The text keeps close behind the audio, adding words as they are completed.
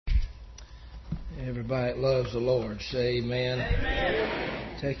Everybody that loves the Lord, say amen.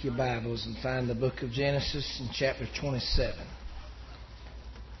 Amen. Take your Bibles and find the book of Genesis in chapter 27.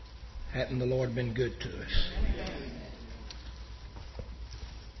 Hadn't the Lord been good to us?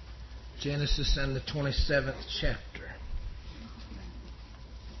 Genesis and the 27th chapter.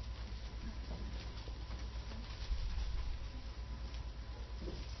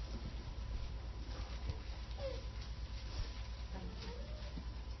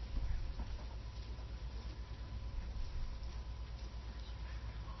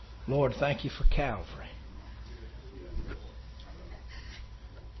 Lord, thank you for Calvary.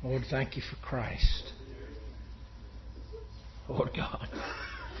 Lord, thank you for Christ. Lord God,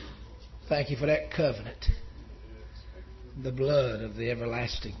 thank you for that covenant, the blood of the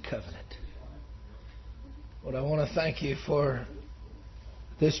everlasting covenant. Lord, I want to thank you for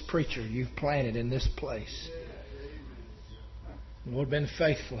this preacher you've planted in this place. Lord, been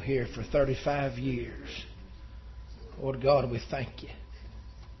faithful here for 35 years. Lord God, we thank you.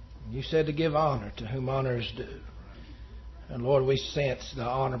 You said to give honor to whom honor is due. And Lord, we sense the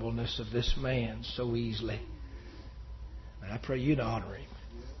honorableness of this man so easily. And I pray you'd honor him.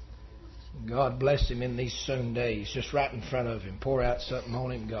 God bless him in these soon days. Just right in front of him. Pour out something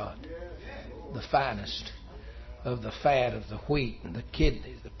on him, God. The finest of the fat of the wheat and the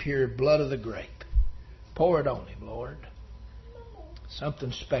kidney, the pure blood of the grape. Pour it on him, Lord.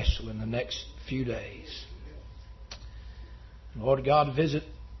 Something special in the next few days. Lord God,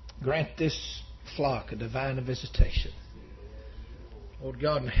 grant this flock a divine visitation. Lord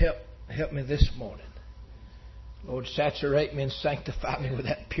God, and help me this morning. Lord, saturate me and sanctify me with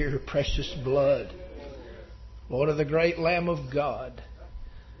that pure, precious blood. Lord, of the great Lamb of God.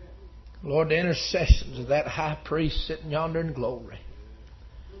 Lord, the intercessions of that high priest sitting yonder in glory.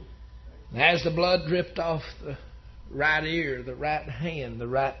 And as the blood dripped off the right ear, the right hand, the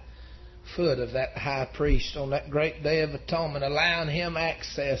right foot of that high priest on that great day of atonement, allowing him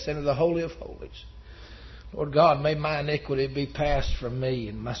access into the Holy of Holies. Lord God, may my iniquity be passed from me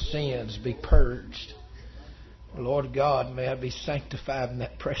and my sins be purged. Lord God, may I be sanctified in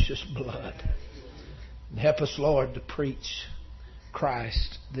that precious blood. And help us, Lord, to preach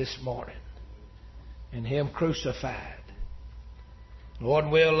Christ this morning and Him crucified. Lord,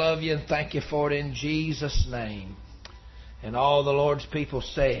 we'll love you and thank you for it in Jesus' name. And all the Lord's people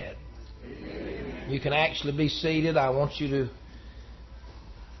said, amen. You can actually be seated. I want you to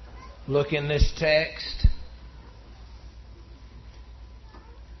look in this text.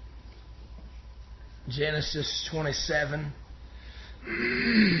 Genesis 27.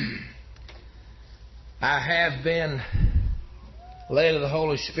 I have been led of the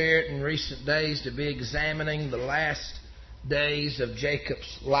Holy Spirit in recent days to be examining the last days of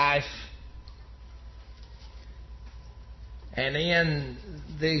Jacob's life. And in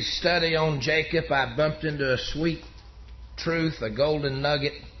the study on Jacob, I bumped into a sweet truth, a golden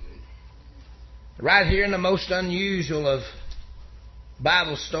nugget. Right here in the most unusual of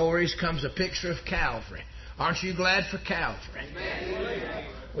Bible stories comes a picture of Calvary. Aren't you glad for Calvary? Amen.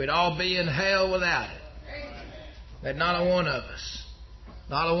 We'd all be in hell without it. That not a one of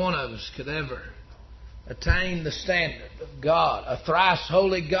us could ever attain the standard of God, a thrice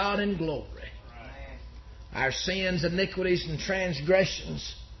holy God in glory. Our sins, iniquities, and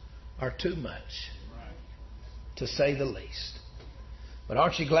transgressions are too much, to say the least. But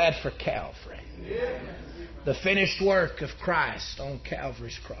aren't you glad for Calvary? The finished work of Christ on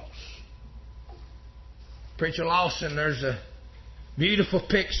Calvary's cross. Preacher Lawson, there's a beautiful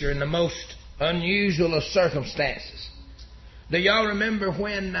picture in the most unusual of circumstances. Do y'all remember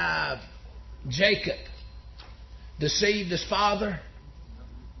when Jacob deceived his father?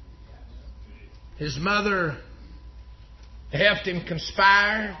 His mother helped him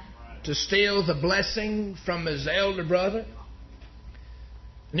conspire to steal the blessing from his elder brother.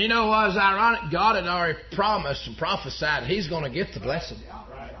 And you know what was ironic? God had already promised and prophesied He's going to get the blessing.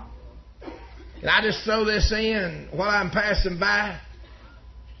 And I just throw this in while I'm passing by.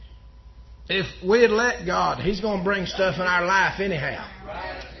 If we had let God, He's going to bring stuff in our life anyhow.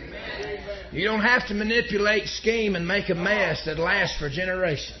 You don't have to manipulate, scheme, and make a mess that lasts for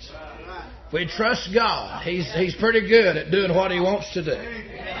generations. If we trust God, He's pretty good at doing what He wants to do.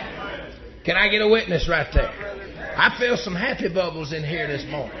 Can I get a witness right there? I feel some happy bubbles in here this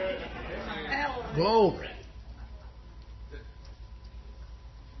morning. Glory.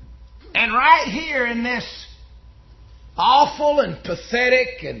 And right here in this awful and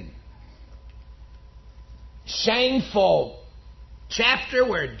pathetic and shameful chapter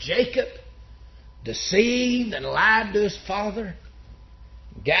where Jacob deceived and lied to his father,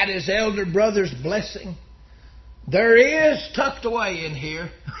 got his elder brother's blessing, there is tucked away in here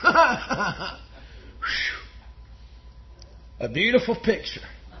A beautiful picture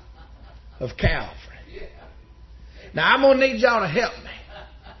of Calvary. Now, I'm going to need y'all to help me.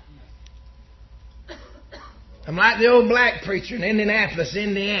 I'm like the old black preacher in Indianapolis,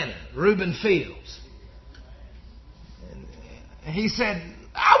 Indiana, Reuben Fields. And he said,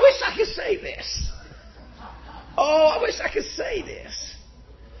 I wish I could say this. Oh, I wish I could say this.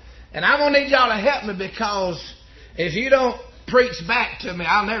 And I'm going to need y'all to help me, because if you don't preach back to me,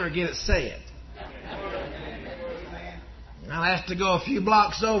 I'll never get it said. I'll have to go a few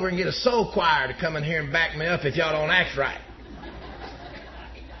blocks over and get a soul choir to come in here and back me up if y'all don't act right.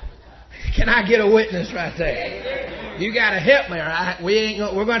 Can I get a witness right there? You got to help me, all right?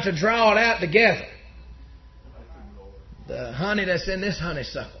 We're going to draw it out together. The honey that's in this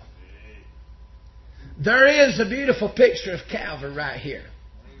honeysuckle. There is a beautiful picture of Calvary right here.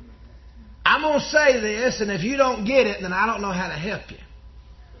 I'm going to say this, and if you don't get it, then I don't know how to help you.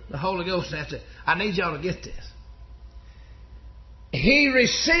 The Holy Ghost has to. I need y'all to get this. He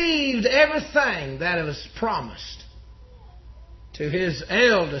received everything that was promised to his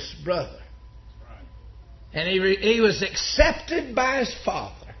eldest brother. And he was accepted by his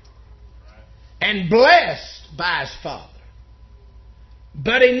father and blessed by his father.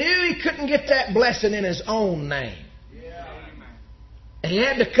 But he knew he couldn't get that blessing in his own name. He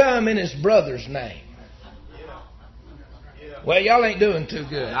had to come in his brother's name. Well, y'all ain't doing too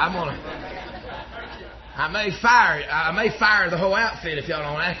good. I may fire the whole outfit if y'all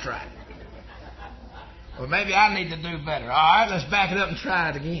don't act right. Well, maybe I need to do better. All right, let's back it up and try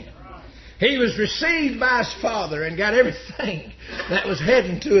it again. He was received by his father and got everything that was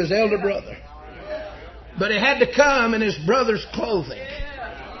heading to his elder brother. But he had to come in his brother's clothing.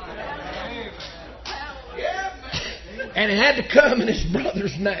 And he had to come in his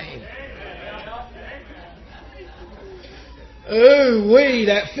brother's name. Ooh,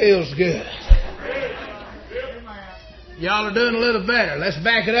 that feels good. Y'all are doing a little better. Let's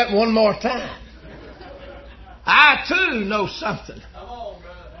back it up one more time. I too know something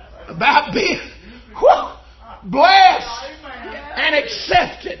about being blessed and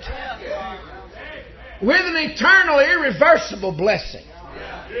accepted with an eternal, irreversible blessing.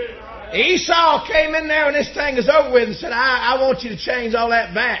 Esau came in there when this thing is over with and said, I want you to change all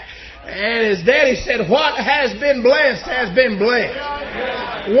that back. And his daddy said, what has been blessed has been blessed.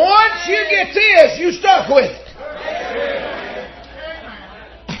 Once you get this, you stuck with it.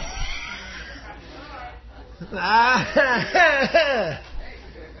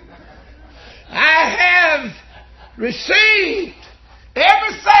 I have received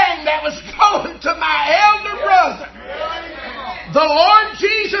everything that was going to my elder brother, the Lord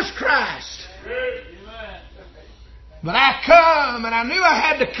Jesus Christ. But I come, and I knew I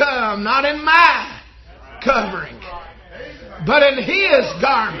had to come, not in my covering, but in His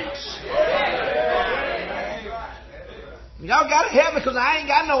garments. Y'all got to help me, because I ain't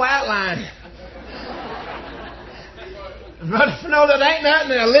got no outline. Brother Fernando, that ain't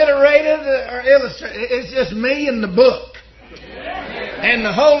nothing alliterated or illustrated. It's just me and the book and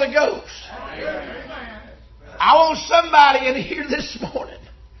the Holy Ghost. I want somebody in here this morning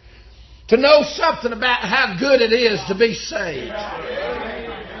to know something about how good it is to be saved.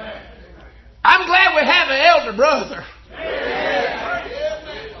 I'm glad we have an elder brother.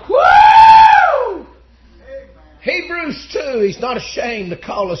 Woo! Hebrews 2, he's not ashamed to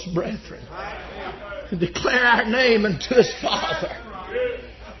call us brethren. And declare our name unto His Father.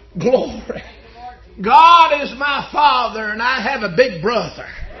 Glory. God is my Father, and I have a big brother.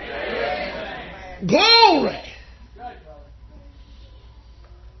 Glory.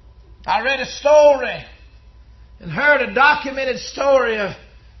 I read a story and heard a documented story of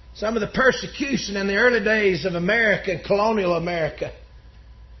some of the persecution in the early days of America, colonial America.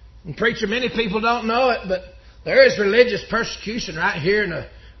 And preacher, many people don't know it, but there is religious persecution right here in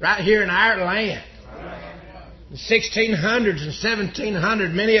our land. In the 1600s and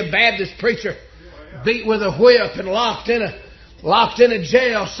 1700s, many a Baptist preacher beat with a whip and locked in a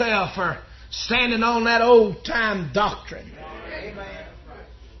jail cell for standing on that old time doctrine.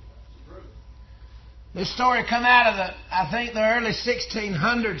 This story come out of the early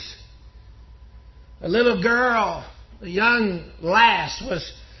 1600s. A little girl, a young lass,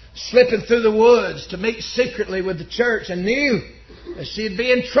 was slipping through the woods to meet secretly with the church and knew that she'd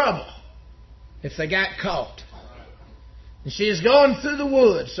be in trouble if they got caught. And she is going through the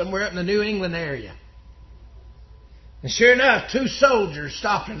woods somewhere up in the New England area. And sure enough, 2 soldiers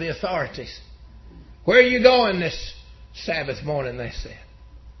stopped her, the authorities. Where are you going this Sabbath morning, they said.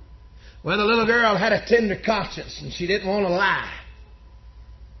 Well, the little girl had a tender conscience and she didn't want to lie.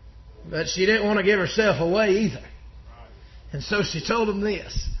 But she didn't want to give herself away either. And so she told them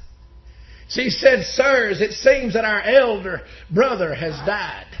this. She said, sirs, it seems that our elder brother has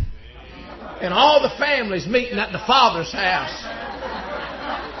died. And all the families meeting at the Father's house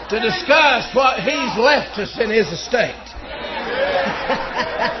to discuss what he's left us in his estate.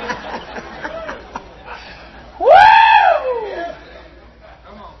 Woo!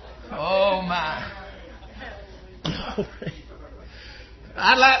 Oh my.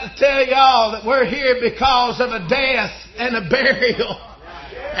 I'd like to tell y'all that we're here because of a death and a burial.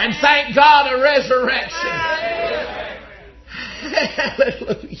 And thank God a resurrection.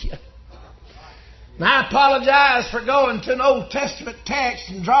 Hallelujah. Now I apologize for going to an Old Testament text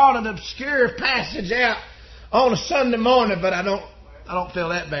and drawing an obscure passage out on a Sunday morning, but I don't feel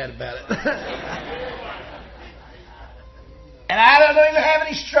that bad about it. And I don't even have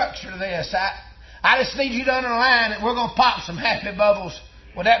any structure to this. I just need you to underline that we're going to pop some happy bubbles.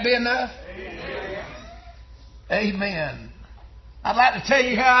 Would that be enough? Amen. I'd like to tell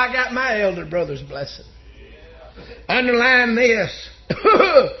you how I got my elder brother's blessing. Underline this.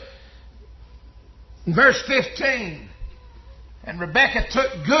 Verse 15. And Rebekah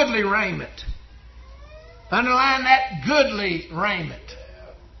took goodly raiment. Underline that, goodly raiment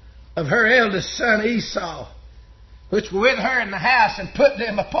of her eldest son Esau, which were with her in the house, and put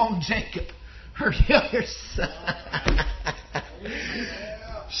them upon Jacob, her younger son.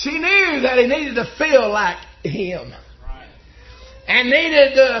 She knew that he needed to feel like him and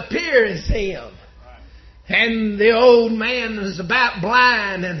needed to appear as him. And the old man was about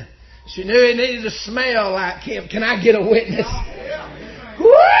blind, and she knew he needed to smell like him. Can I get a witness?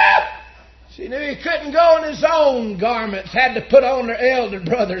 Woo! She knew he couldn't go in his own garments, had to put on her elder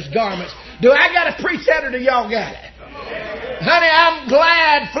brother's garments. Do I got to preach that, or do y'all got it? Honey, I'm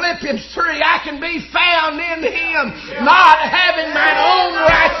glad, Philippians 3, I can be found in Him, not having mine own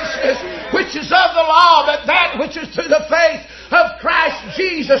righteousness, which is of the law, but that which is through the faith of Christ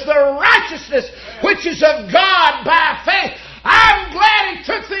Jesus, the righteousness which is of God by faith. I'm glad He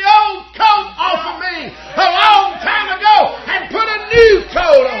took the old coat off of me a long time ago and put a new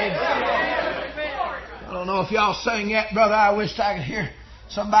coat on me. I don't know if y'all sang that, brother. I wish I could hear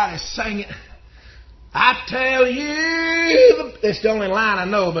somebody sing it. I tell you, it's the only line I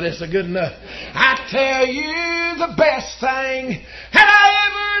know, but it's a good enough. I tell you the best thing that I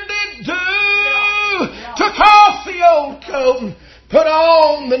ever did do. Took off the old coat and put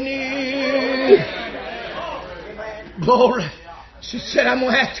on the new. Glory. She said, I'm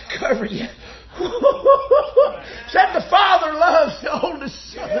going to have to cover you. Said the father loves the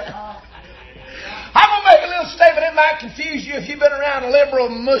oldest son. I'm going to make a little statement. It might confuse you if you've been around liberal,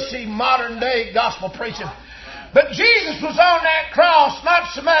 mushy, modern-day gospel preaching. But Jesus was on that cross not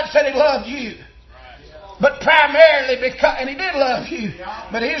so much that He loved you, but primarily because, and He did love you,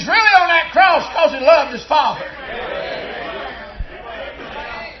 but He was really on that cross because He loved His Father.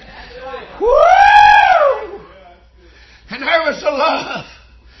 Woo! And there was a love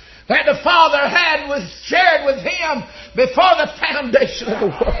that the Father shared with Him before the foundation of the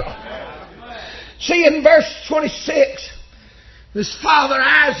world. See, in verse 26, his father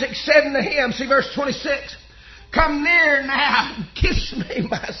Isaac said unto him, see verse 26, come near now and kiss me,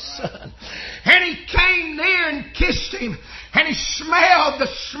 my son. And he came near and kissed him, and he smelled the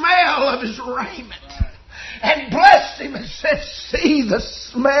smell of his raiment, and blessed him and said, see the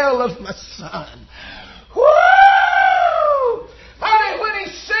smell of my son. Woo! Honey, when he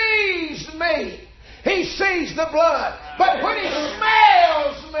sees me, he sees the blood. But when he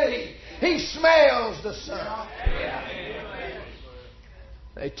smells me, he smells the Son.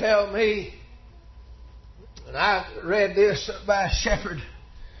 They tell me, and I read this by a shepherd,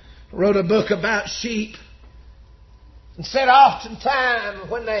 wrote a book about sheep, and said oftentimes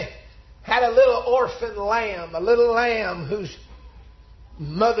when they had a little orphan lamb, a little lamb whose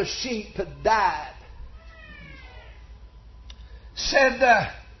mother sheep had died, said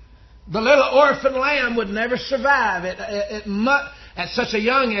the little orphan lamb would never survive. It at such a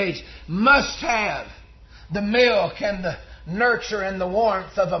young age, must have the milk and the nurture and the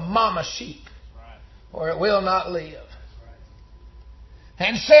warmth of a mama sheep, or it will not live.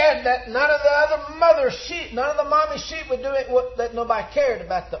 And said that none of the other mother sheep, none of the mommy sheep would do it, that nobody cared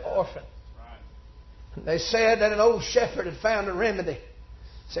about the orphan. They said that an old shepherd had found a remedy.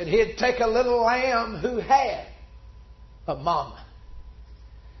 Said he'd take a little lamb who had a mama,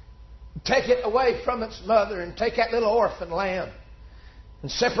 take it away from its mother, and take that little orphan lamb and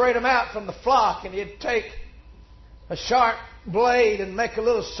separate them out from the flock, and he'd take a sharp blade and make a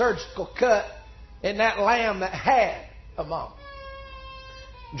little surgical cut in that lamb that had a mama.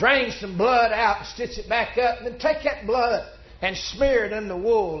 Drain some blood out and stitch it back up, and then take that blood and smear it in the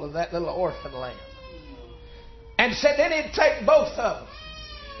wool of that little orphan lamb. And said then he'd take both of them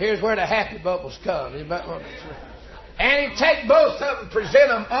Here's where the happy bubbles come. And he'd take both of them, present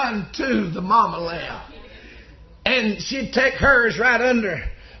them unto the mama lamb. And she'd take hers right under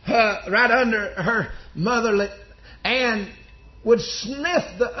her motherly, and would sniff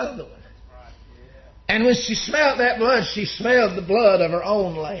the other one. And when she smelled that blood, she smelled the blood of her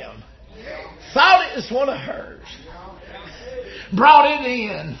own lamb. Thought it was one of hers. Brought it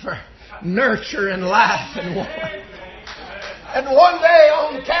in for nurture and life and warmth. And one day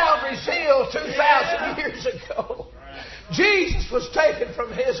on Calvary's Hill 2,000 years ago, Jesus was taken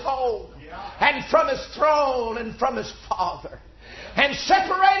from his home and from his throne and from his Father and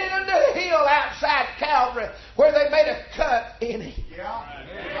separated unto the hill outside Calvary where they made a cut in him.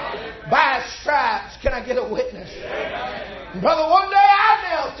 By his stripes, can I get a witness? Brother, one day I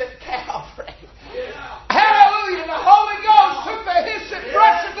knelt at Calvary. Hallelujah. The Holy Ghost took the hyssop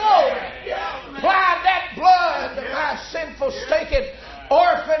brush of glory, applied that blood to my sinful, stinking,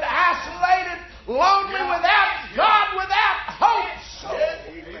 orphaned, isolated, lonely, without God, without hope soul.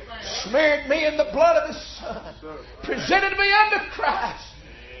 Smeared me in the blood of His Son. Presented me unto Christ.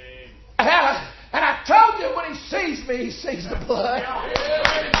 And I told you, when He sees me, He sees the blood.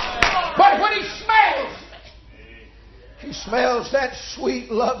 But when He smells me, He smells that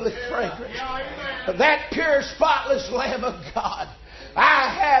sweet, lovely fragrance of that pure, spotless Lamb of God. I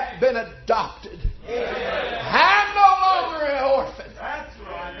have been adopted. I'm no longer an orphan.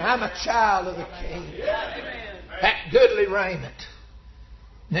 I'm a child of the King. That goodly raiment.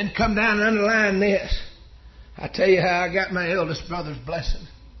 And then come down and underline this. I tell you how I got my eldest brother's blessing.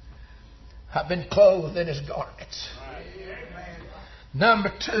 I've been clothed in his garments. Number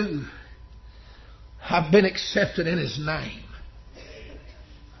 2, I've been accepted in his name.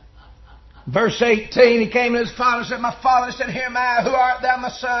 Verse 18, he came to his father and said, my father said, here am I, who art thou, my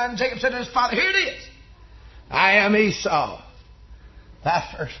son? Jacob said to his father, here it is. I am Esau, thy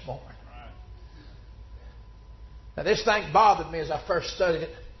firstborn. Now this thing bothered me as I first studied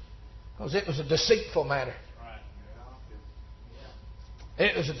it, because it was a deceitful matter.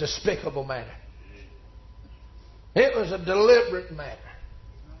 It was a despicable matter. It was a deliberate matter.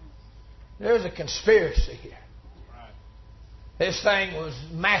 There was a conspiracy here. This thing was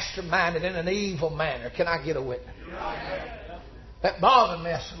masterminded in an evil manner. Can I get a witness? That bothered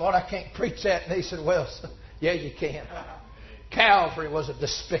me. I said, Lord, I can't preach that. And he said, well, yeah, you can. Calvary was a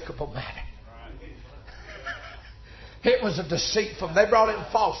despicable matter. It was a deceitful. They brought in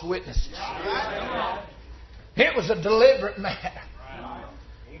false witnesses. It was a deliberate matter.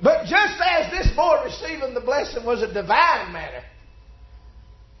 But just as this boy receiving the blessing was a divine matter,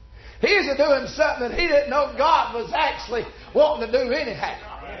 he's doing something that he didn't know God was actually wanting to do anyhow.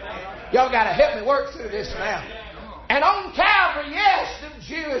 Y'all got to help me work through this now. And on Calvary, yes, the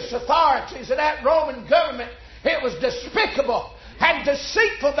Jewish authorities and that Roman government, it was despicable and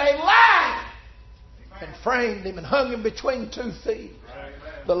deceitful. They lied and framed him and hung him between 2 thieves.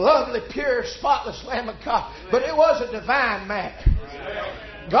 The lovely, pure, spotless Lamb of God. But it was a divine matter.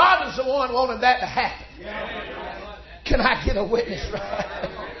 God was the one wanting that to happen. Can I get a witness right?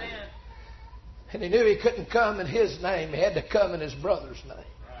 And he knew he couldn't come in his name. He had to come in his brother's name.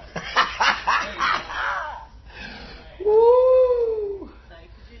 Woo!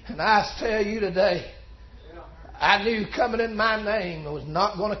 And I tell you today, I knew coming in my name was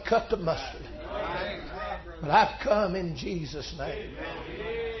not going to cut the mustard. But I've come in Jesus' name.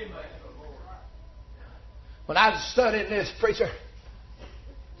 When I was studying this, preacher,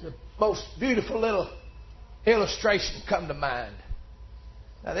 the most beautiful little illustration come to mind.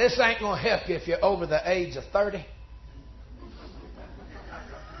 Now, this ain't going to help you if you're over the age of 30.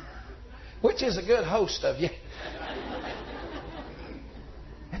 Which is a good host of you.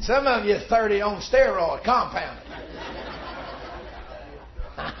 And some of you are 30 on steroid, compounded.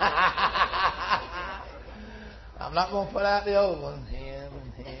 I'm not going to put out the old one. Him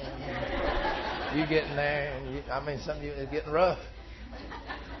and him. You getting there. And some of you are getting rough.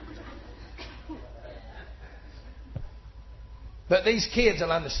 But these kids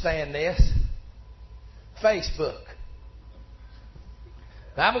will understand this. Facebook.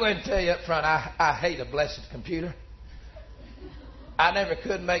 Now, I'm going to tell you up front, I hate a blessed computer. I never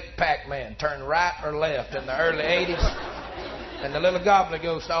could make Pac-Man turn right or left in the early 80s. And the little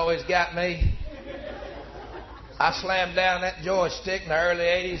gobbledygook always got me. I slammed down that joystick in the early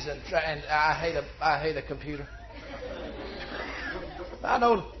 80s and I hate a computer. I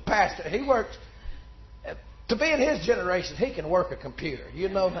know the pastor, he works. To be in his generation, he can work a computer. You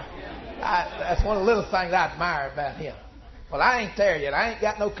know, that's one of the little things I admire about him. Well, I ain't there yet. I ain't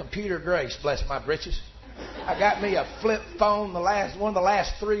got no computer grace, bless my britches. I got me a flip phone, one of the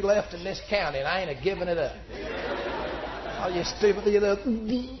last 3 left in this county, and I ain't a giving it up. Oh, you stupid.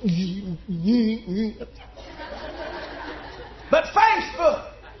 But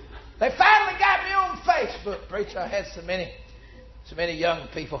Facebook. They finally got me on Facebook. Preacher, I had so many young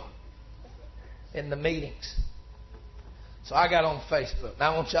people in the meetings. So I got on Facebook.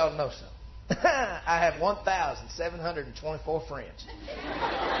 Now I want y'all to know something. I have 1,724 friends.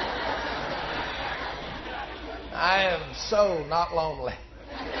 I am so not lonely.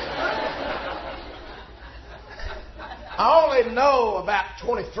 I only know about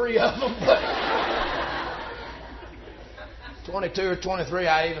 23 of them, but 22 or 23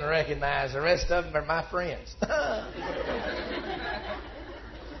 I even recognize. The rest of them are my friends.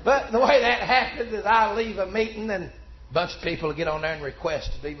 But the way that happens is I leave a meeting and a bunch of people get on there and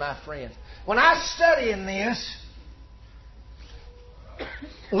request to be my friends. When I was studying this,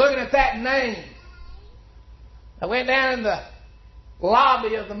 looking at that name, I went down in the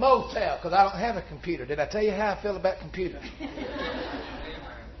lobby of the motel because I don't have a computer. Did I tell you how I feel about computers?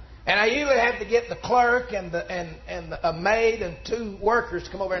 And I usually have to get the clerk and a maid and 2 workers to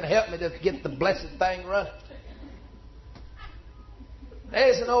come over and help me to get the blessed thing running.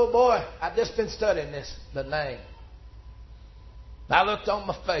 There's an old boy. I've just been studying the name. I looked on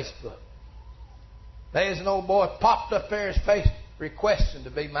my Facebook. There's an old boy popped up there, his face requesting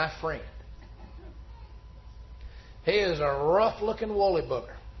to be my friend. He is a rough-looking woolly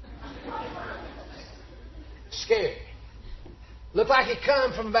booger. Scary. Looked like he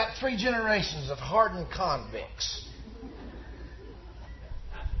come from about 3 generations of hardened convicts.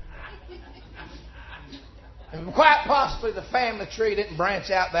 And quite possibly the family tree didn't branch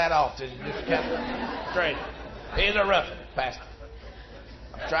out that often. Just kind of straight. He's a roughie, Pastor.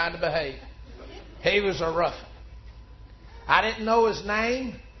 I'm trying to behave. He was a roughie. I didn't know his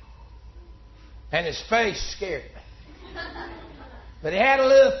name, and his face scared me. But he had a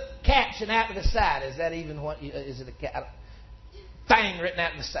little caption out to the side. Is that even what? Is it a thing written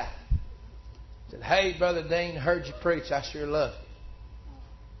out to the side? It said, "Hey, Brother Dean, heard you preach. I sure love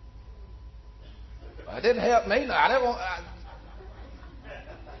you." Well, it didn't help me. No, I didn't want.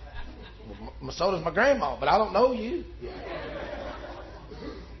 So does my grandma, but I don't know you.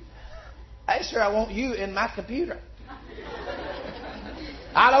 Hey, sir, I want you in my computer.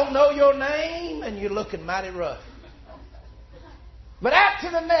 I don't know your name, and you're looking mighty rough. But after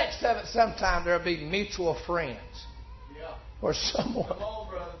the next of it, sometime there'll be mutual friends. Or someone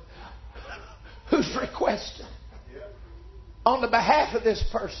who's requested on the behalf of this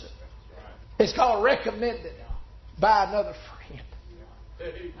person. It's called recommended by another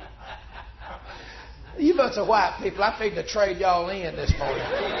friend. You bunch of white people, I figured to trade y'all in this morning.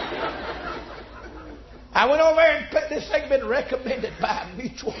 I went over there and put this thing been recommended by a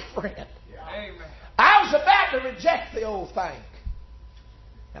mutual friend. I was about to reject the old thing.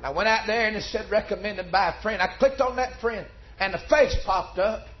 And I went out there and it said recommended by a friend. I clicked on that friend and the face popped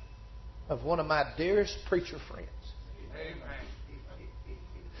up of one of my dearest preacher friends.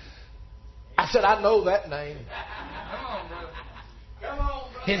 I said, I know that name.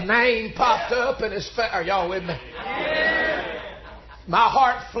 His name popped up and his face. Are y'all with me? My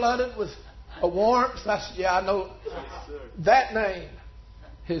heart flooded with a warmth. I said, yeah, I know that name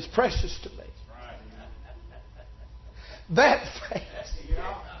is precious to me. That face.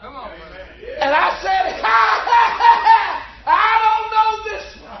 And I said, I don't know this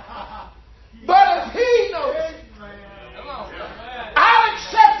one. But if he knows it, I'll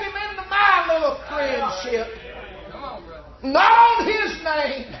accept him into my little friendship. Not on his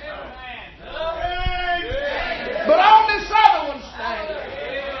name, but on this other one's name.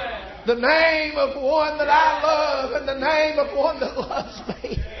 The name of one that I love and the name of one that loves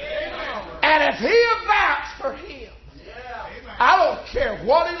me. And if he'll vouch for him, I don't care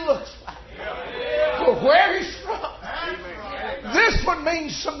what he looks like or where he's from. This one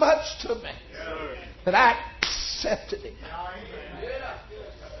means so much to me that I accepted him.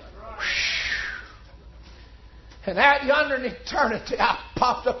 And out yonder in eternity, I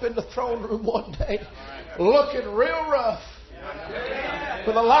popped up in the throne room one day looking real rough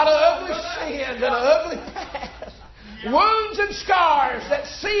with a lot of ugly sins and an ugly past. Wounds and scars that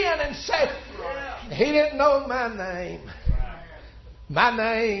sin and say, he didn't know my name. My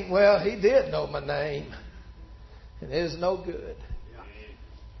name, well, he did know my name. And it is no good.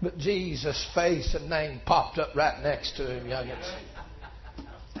 But Jesus' face and name popped up right next to him, youngins.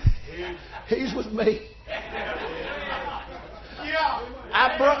 He's with me.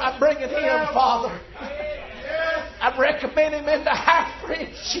 I'm bringing him, Father. I recommend him into our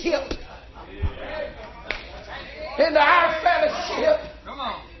friendship. Into our fellowship. Come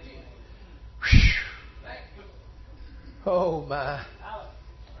on. Oh, my.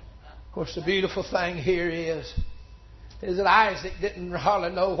 Of course, the beautiful thing here is is that Isaac didn't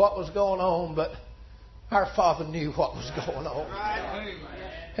hardly know what was going on, but our Father knew what was going on.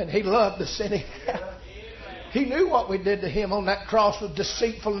 And He loved us anyhow. He knew what we did to Him on that cross was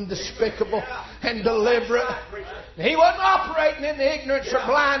deceitful and despicable and deliberate. He wasn't operating in the ignorance or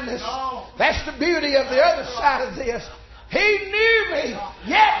blindness. That's the beauty of the other side of this. He knew me,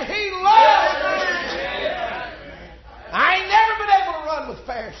 yet He loved me. I ain't never been able to run with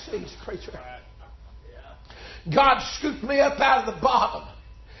Pharisees, preacher. God scooped me up out of the bottom.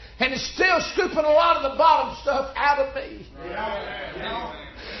 And is still scooping a lot of the bottom stuff out of me.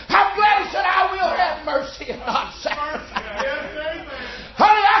 I'm glad He said, I will have mercy and not sacrifice.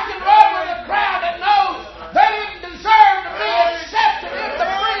 Honey, I can run with a crowd that knows they didn't deserve to be accepted into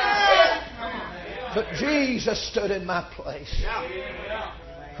friendship. But Jesus stood in my place.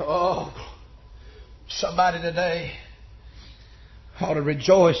 Oh, somebody today ought to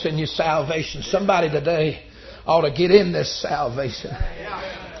rejoice in your salvation. Somebody today ought to get in this salvation.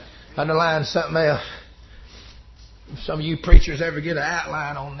 Underline something else. If some of you preachers ever get an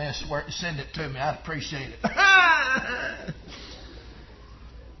outline on this, send it to me. I'd appreciate it.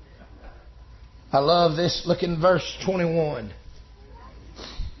 I love this. Look in verse 21.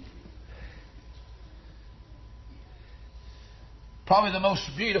 Probably the most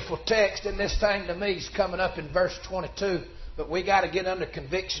beautiful text in this thing to me is coming up in verse 22. But we got to get under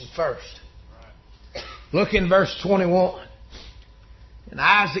conviction first. Look in verse 21. And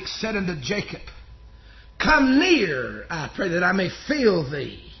Isaac said unto Jacob, Come near, I pray, that I may feel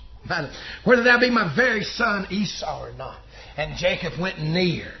thee, whether thou be my very son Esau or not. And Jacob went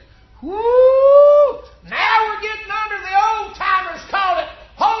near. Woo! Now we're getting under the old timers call it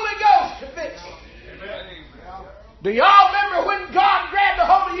Holy Ghost conviction. Do y'all remember when God grabbed a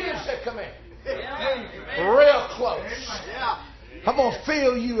hold of you and said, Come here? Real close. I'm going to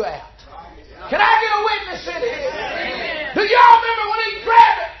feel you out. Can I get a witness in here? Do y'all remember when He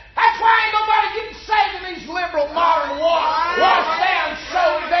grabbed it? That's why ain't nobody getting saved in these liberal, modern, washed down,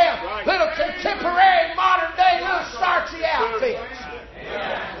 sewed down, little contemporary, modern day, little starchy outfits.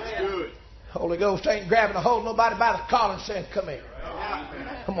 That's good. Holy Ghost ain't grabbing a hold of nobody by the collar and saying, Come here.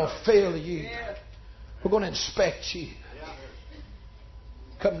 I'm going to feel you. We're going to inspect you.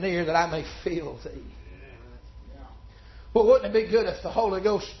 Come near that I may feel thee. Well, wouldn't it be good if the Holy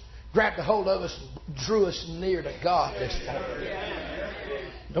Ghost grabbed a hold of us and drew us near to God this morning?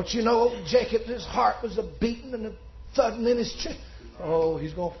 Don't you know old Jacob, his heart was a beating and a thudding in his chest. Oh,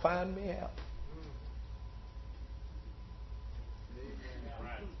 he's going to find me out.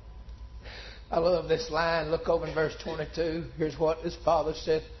 I love this line. Look over in verse 22. Here's what his father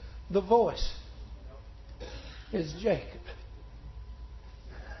said. The voice is Jacob,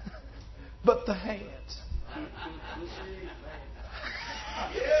 but the hands.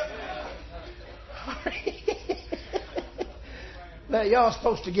 Now, y'all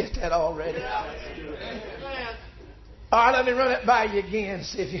supposed to get that already. All right, let me run it by you again.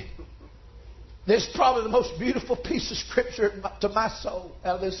 See if you. This is probably the most beautiful piece of scripture to my soul,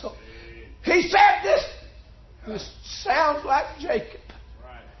 out of this soul. He said this sounds like Jacob.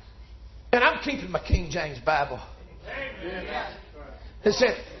 And I'm keeping my King James Bible. It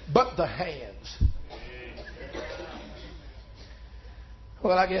said, but the hands.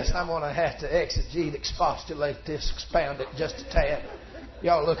 Well, I guess I'm going to have to exegete, expostulate this, expound it just a tad.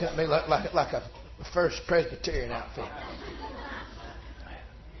 Y'all looking at me like a First Presbyterian outfit.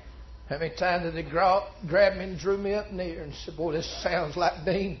 How many times did he grab me and drew me up near and said, boy, this sounds like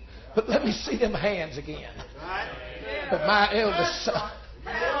Dean, but let me see them hands again. But my eldest son.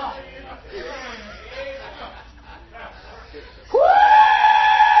 Woo!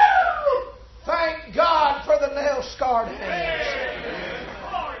 Thank God for the nail-scarred hands.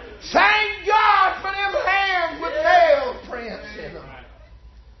 Thank God for them hands with nail prints in them.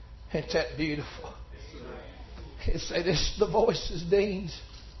 Ain't that beautiful? He said, this is the voices, Dean's.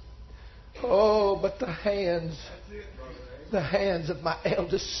 Oh, but the hands of my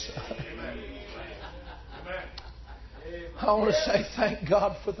eldest son. I want to say thank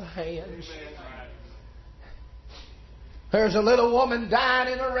God for the hands. There's a little woman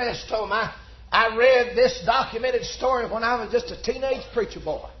dying in a rest home. I read this documented story when I was just a teenage preacher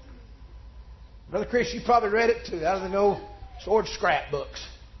boy. Brother Chris, you probably read it too, out of the old sword scrapbooks.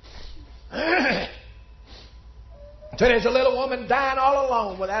 So there's a little woman dying all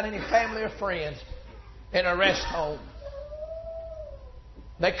alone without any family or friends in a rest home.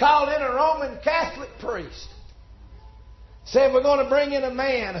 They called in a Roman Catholic priest. Said, we're going to bring in a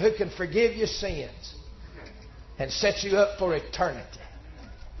man who can forgive your sins and set you up for eternity.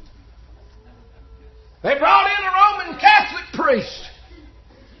 They brought in a Roman Catholic priest.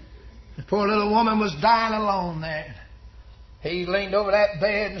 The poor little woman was dying alone there. He leaned over that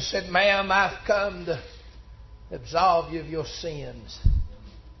bed and said, "Ma'am, I've come to absolve you of your sins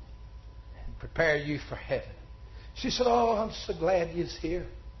and prepare you for heaven." She said, "Oh, I'm so glad you're here.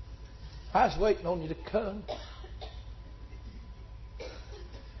 I was waiting on you to come."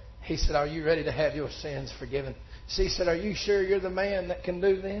 He said, "Are you ready to have your sins forgiven?" She said, "Are you sure you're the man that can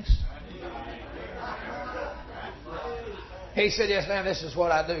do this?" He said, "Yes, ma'am, this is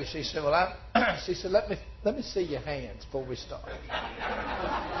what I do." She said, she said, let me see your hands before we start.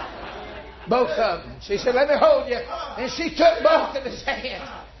 Both of them. She said, "Let me hold you." And she took both of his hands.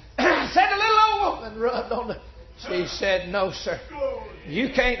 Said the little old woman rubbed on the... She said, "No, sir. You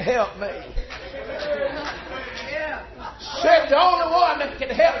can't help me." Said, "The only one that can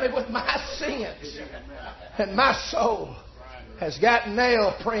help me with my sins and my soul has got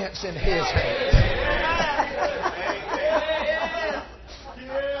nail prints in his hands."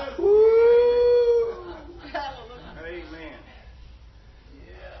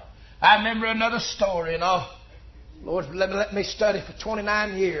 I remember another story, Lord let me study for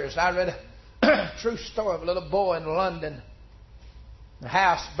 29 years. I read a true story of a little boy in London. The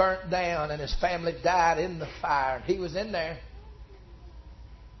house burnt down and his family died in the fire. He was in there.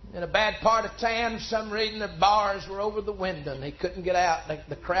 In a bad part of town, for some reason, the bars were over the window and he couldn't get out.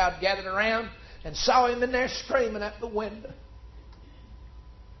 The crowd gathered around and saw him in there screaming at the window.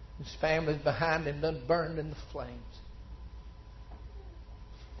 His family's behind him, done burned in the flames.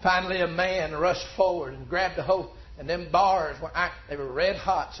 Finally, a man rushed forward and grabbed a hold, and them bars they were red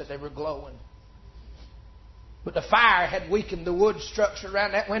hot, so they were glowing. But the fire had weakened the wood structure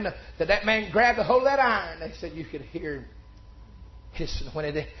around that window. That man grabbed a hold of that iron. They said you could hear him hissing when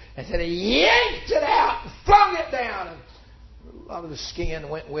he did. And said he yanked it out and flung it down. And a lot of the skin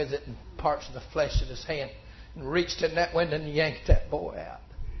went with it and parts of the flesh of his hand, and reached in that window and yanked that boy out.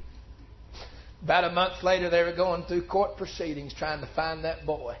 About a month later, they were going through court proceedings trying to find that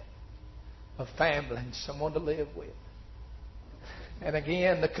boy a family and someone to live with. And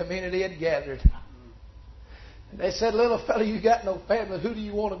again, the community had gathered. And they said, "Little fella, you got no family. Who do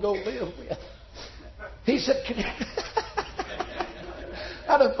you want to go live with?" He said,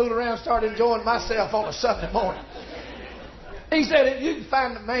 I done fooled around and started enjoying myself on a Sunday morning. He said, "If you can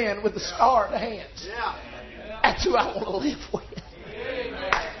find a man with the scarred hands, that's who I want to live with."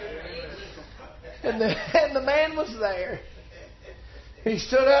 And the man was there. He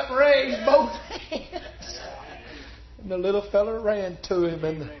stood up and raised both hands. And the little fella ran to him,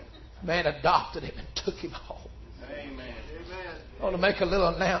 and the man adopted him and took him home. Amen. I want to make a little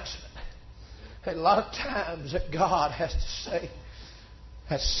announcement. A lot of times that God has to say,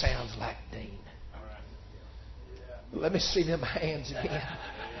 "That sounds like Dean." Let me see them hands again.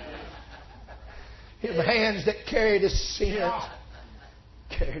 Them hands that carried his sin,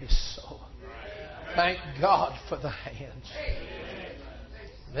 carried his soul. Thank God for the hands.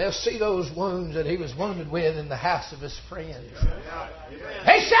 They'll see those wounds that he was wounded with in the house of his friends.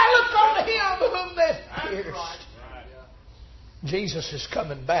 They shall look on him whom they've pierced. Jesus is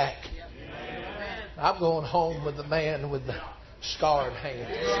coming back. I'm going home with the man with the scarred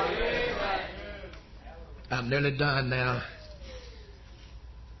hands. I'm nearly done now.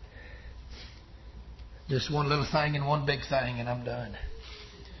 Just one little thing and one big thing, and I'm done.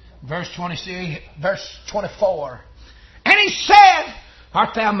 Verse 24. And he said,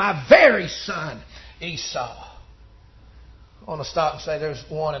 "Art thou my very son, Esau?" I want to stop and say there's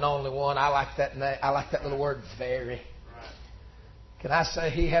one and only one. I like that little word, very. Can I say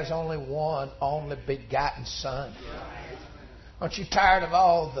he has only one only begotten son? Aren't you tired of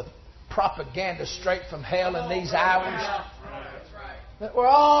all the propaganda straight from hell in these hours? That we're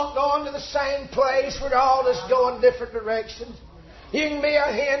all going to the same place. We're all just going different directions. You can be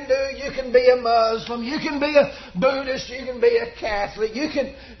a Hindu, you can be a Muslim, you can be a Buddhist, you can be a Catholic, you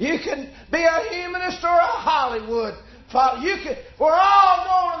can be a humanist or a Hollywood. We're all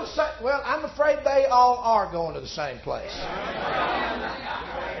going to the same. Well, I'm afraid they all are going to the same place,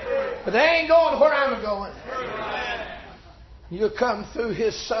 but they ain't going where I'm going. You'll come through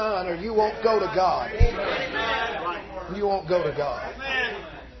His Son, or you won't go to God. You won't go to God.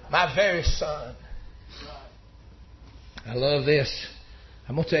 My very son. I love this.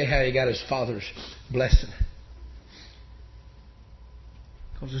 I'm going to tell you how he got his father's blessing.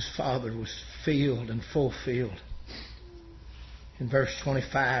 Because his father was filled and fulfilled. In verse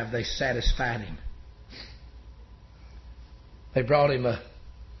 25, they satisfied him. They brought him a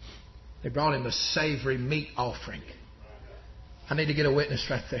savory meat offering. I need to get a witness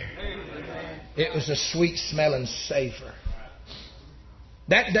right there. It was a sweet smelling savor.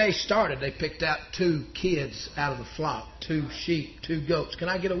 That day started, they picked out 2 kids out of the flock, 2 sheep, 2 goats. Can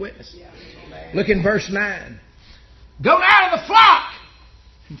I get a witness? Look in verse 9. Go out of the flock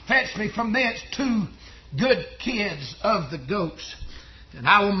and fetch me from thence 2 good kids of the goats, and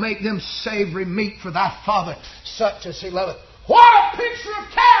I will make them savory meat for thy father, such as he loveth. What a picture of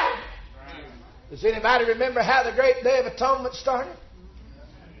Calvary! Does anybody remember how the great Day of Atonement started?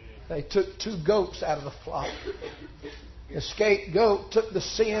 They took 2 goats out of the flock. The scapegoat took the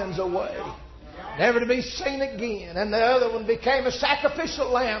sins away, never to be seen again. And the other one became a sacrificial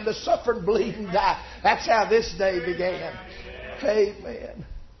lamb to suffer and bleed and die. That's how this day began. Amen.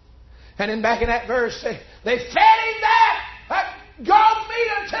 And then back in that verse, they fed him that goat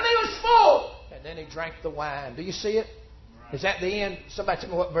meat until he was full. And then he drank the wine. Do you see it? Is that the end? Somebody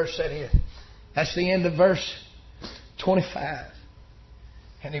tell me what verse that is. That's the end of verse 25.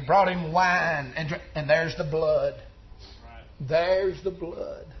 And he brought him wine, and there's the blood. There's the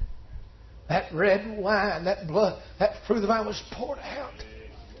blood. That red wine, that blood, that fruit of the vine was poured out.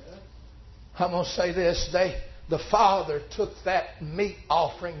 I'm going to say this. The Father took that meat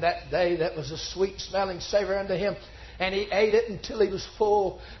offering that day that was a sweet-smelling savor unto Him, and He ate it until He was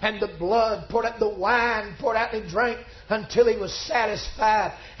full. And the blood poured out, the wine poured out, and He drank until He was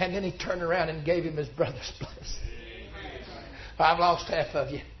satisfied. And then He turned around and gave Him His brother's place. I've lost half of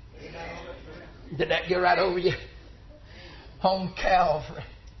you. Did that get right over you? On Calvary,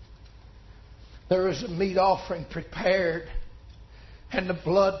 there was a meat offering prepared, and the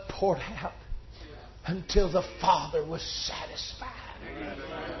blood poured out until the Father was satisfied.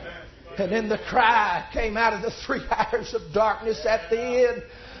 And then the cry came out of the 3 hours of darkness at the end.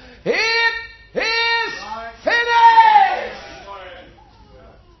 It is finished!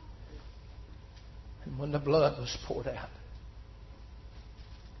 And when the blood was poured out,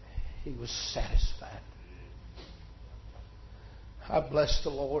 He was satisfied. I bless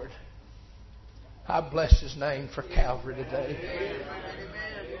the Lord. I bless His name for Calvary today.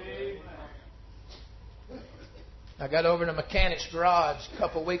 I got over to a mechanic's garage a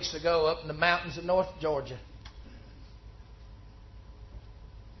couple of weeks ago up in the mountains of North Georgia.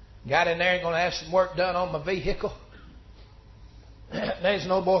 Got in there, going to have some work done on my vehicle. There's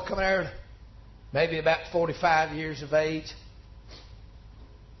an old boy coming there, maybe about 45 years of age.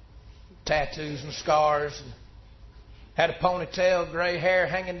 Tattoos and scars, and had a ponytail, gray hair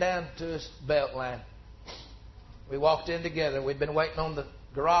hanging down to his belt line. We walked in together. We'd been waiting on the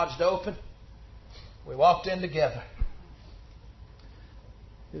garage to open. We walked in together.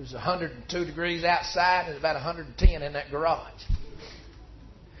 It was 102 degrees outside and about 110 in that garage.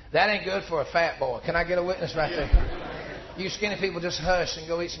 That ain't good for a fat boy. Can I get a witness right there? You skinny people just hush and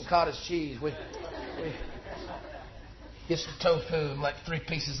go eat some cottage cheese. We get some tofu and like 3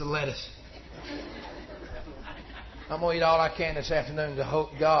 pieces of lettuce. I'm going to eat all I can this afternoon to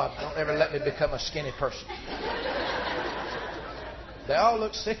hope God don't ever let me become a skinny person. They all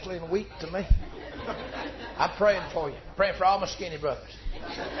look sickly and weak to me. I'm praying for you. Praying for all my skinny brothers.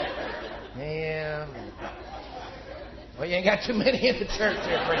 And well, you ain't got too many in the church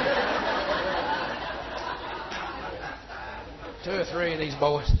here, friend. 2 or 3 of these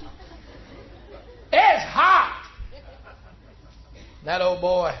boys. It's hot. That old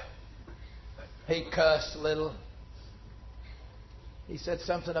boy, he cussed a little. He said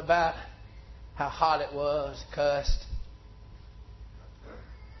something about how hot it was, cussed.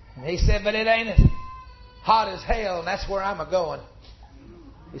 And he said, but it ain't as hot as hell, and that's where I'm a-going.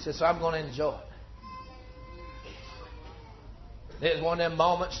 He said, so I'm going to enjoy it. It was one of them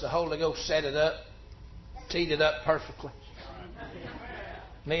moments the Holy Ghost set it up, teed it up perfectly.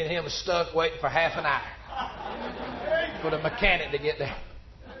 Me and him was stuck waiting for half an hour for the mechanic to get there.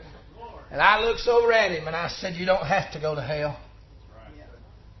 And I looked over at him and I said, you don't have to go to hell.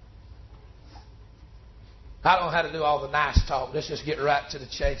 I don't know how to do all the nice talk. Let's just get right to the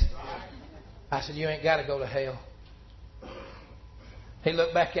chase. I said, you ain't got to go to hell. He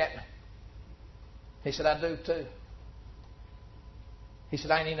looked back at me. He said, I do too. He said,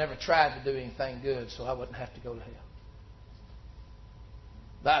 I ain't even ever tried to do anything good, so I wouldn't have to go to hell.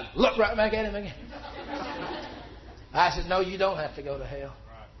 But I looked right back at him again. I said, no, you don't have to go to hell.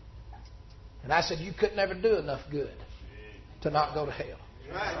 And I said, you could never do enough good to not go to hell.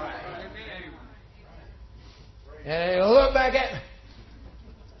 And he looked back at me.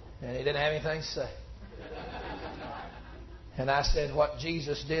 And he didn't have anything to say. And I said, what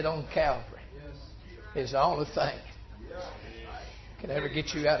Jesus did on Calvary is the only thing can ever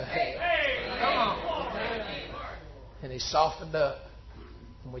get you out of hell. And he softened up.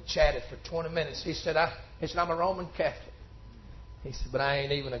 And we chatted for 20 minutes. He said, I'm a Roman Catholic. He said, but I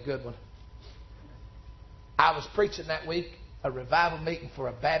ain't even a good one. I was preaching that week a revival meeting for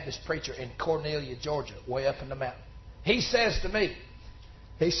a Baptist preacher in Cornelia, Georgia, way up in the mountain. He says to me,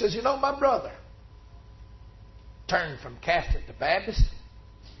 he says, you know, my brother, turned from Catholic to Baptist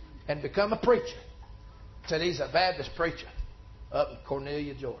and become a preacher. Said he's a Baptist preacher up in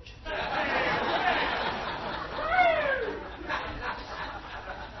Cornelia, Georgia.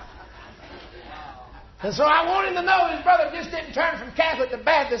 And so I wanted to know his brother just didn't turn from Catholic to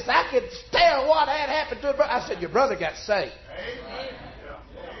Baptist. I could tell what had happened to his brother. I said, your brother got saved.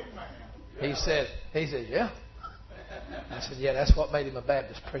 He said, yeah. I said, yeah, that's what made him a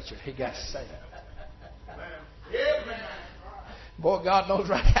Baptist preacher. He got saved. Boy, God knows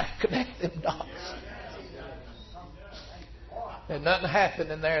right how to connect them dots. And nothing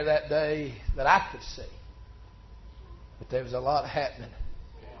happened in there that day that I could see. But there was a lot happening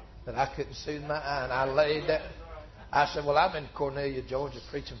that I couldn't see with my eye. And I laid that. I said, well, I'm in Cornelia, Georgia,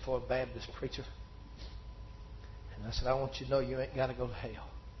 preaching for a Baptist preacher. And I said, I want you to know you ain't got to go to hell.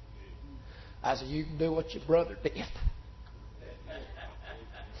 I said, you can do what your brother did.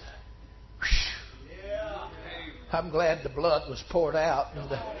 I'm glad the blood was poured out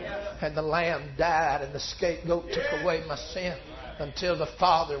and the lamb died and the scapegoat took away my sin until the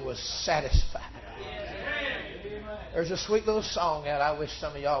Father was satisfied. There's a sweet little song out. I wish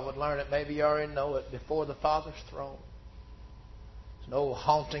some of y'all would learn it. Maybe you already know it. Before the Father's throne. It's an old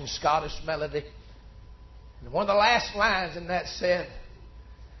haunting Scottish melody. And one of the last lines in that said,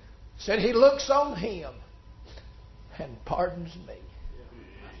 He looks on him and pardons me.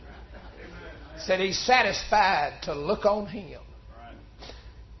 Said He's satisfied to look on him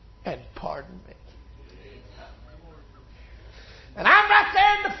and pardon me. And I'm right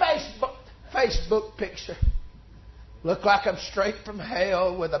there in the Facebook picture. Look like I'm straight from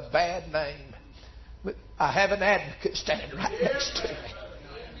hell with a bad name. But I have an advocate standing right next to me.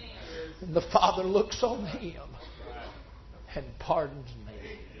 And the Father looks on him and pardons me.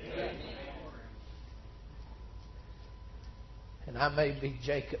 And I may be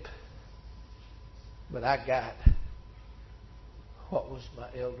Jacob, but I got what was my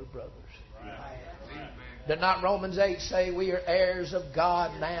elder brother's. Did not Romans 8 say we are heirs of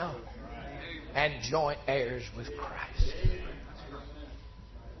God now and joint heirs with Christ?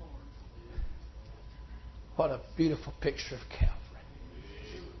 What a beautiful picture of Calvary.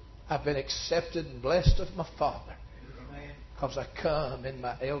 I've been accepted and blessed of my Father because I come in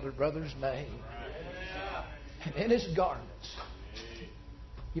my elder brother's name and in his garments.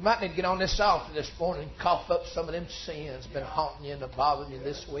 You might need to get on this altar this morning and cough up some of them sins been haunting you and bothering you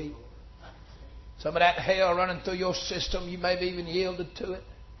this week. Some of that hell running through your system, you may have even yielded to it.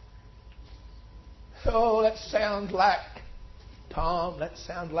 Oh, that sounds like Tom. That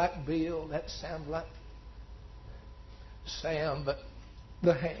sounds like Bill. That sounds like Sam. But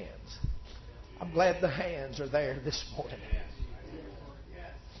the hands. I'm glad the hands are there this morning.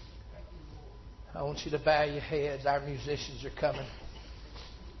 I want you to bow your heads. Our musicians are coming.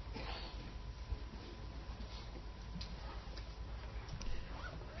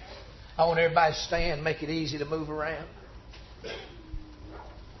 I want everybody to stand, make it easy to move around.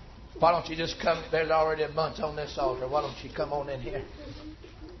 Why don't you just come? There's already a bunch on this altar. Why don't you come on in here?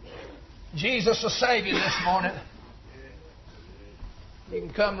 Jesus will save you this morning. You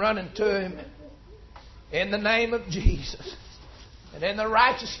can come running to Him in the name of Jesus and in the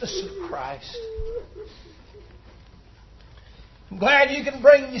righteousness of Christ. I'm glad you can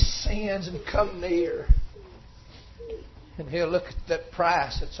bring your sins and come near. And He'll look at that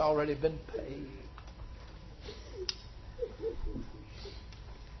price that's already been paid.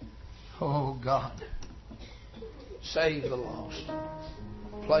 Oh, God. Save the lost.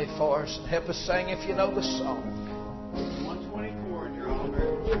 Play for us and help us sing if you know the song. 124, you're all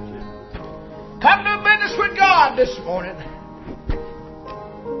American churches. Come do business with God this morning.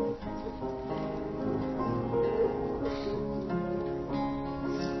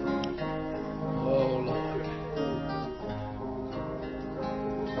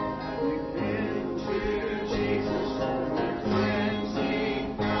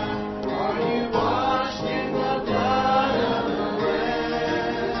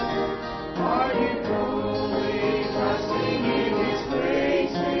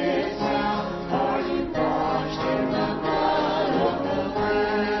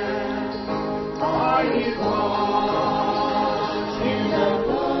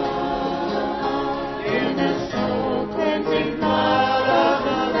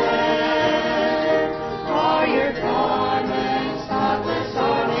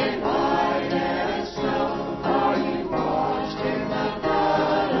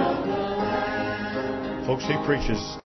 Folks, he preaches